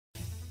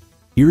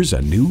Here's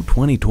a new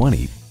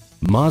 2020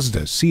 Mazda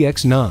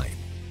CX-9.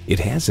 It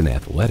has an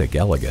athletic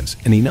elegance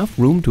and enough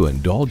room to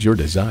indulge your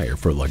desire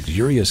for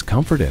luxurious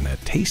comfort and a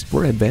taste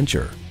for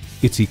adventure.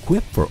 It's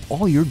equipped for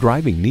all your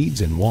driving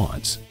needs and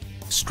wants.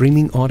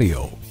 Streaming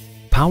audio,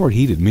 power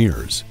heated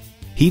mirrors,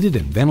 heated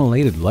and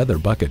ventilated leather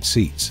bucket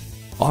seats,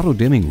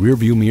 auto-dimming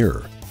rearview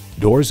mirror,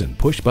 doors and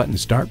push-button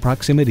start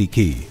proximity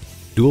key,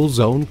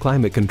 dual-zone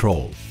climate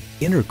control,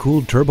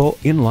 intercooled turbo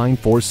inline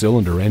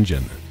 4-cylinder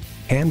engine,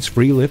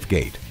 hands-free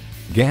liftgate,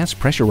 gas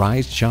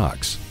pressurized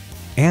shocks,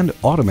 and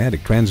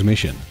automatic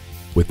transmission.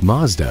 With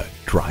Mazda,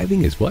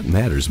 driving is what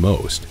matters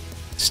most.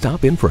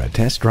 Stop in for a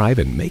test drive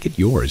and make it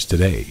yours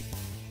today.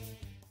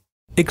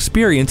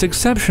 Experience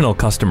exceptional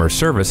customer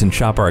service and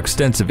shop our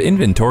extensive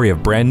inventory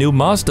of brand new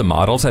Mazda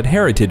models at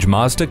Heritage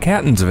Mazda,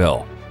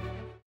 Catonsville.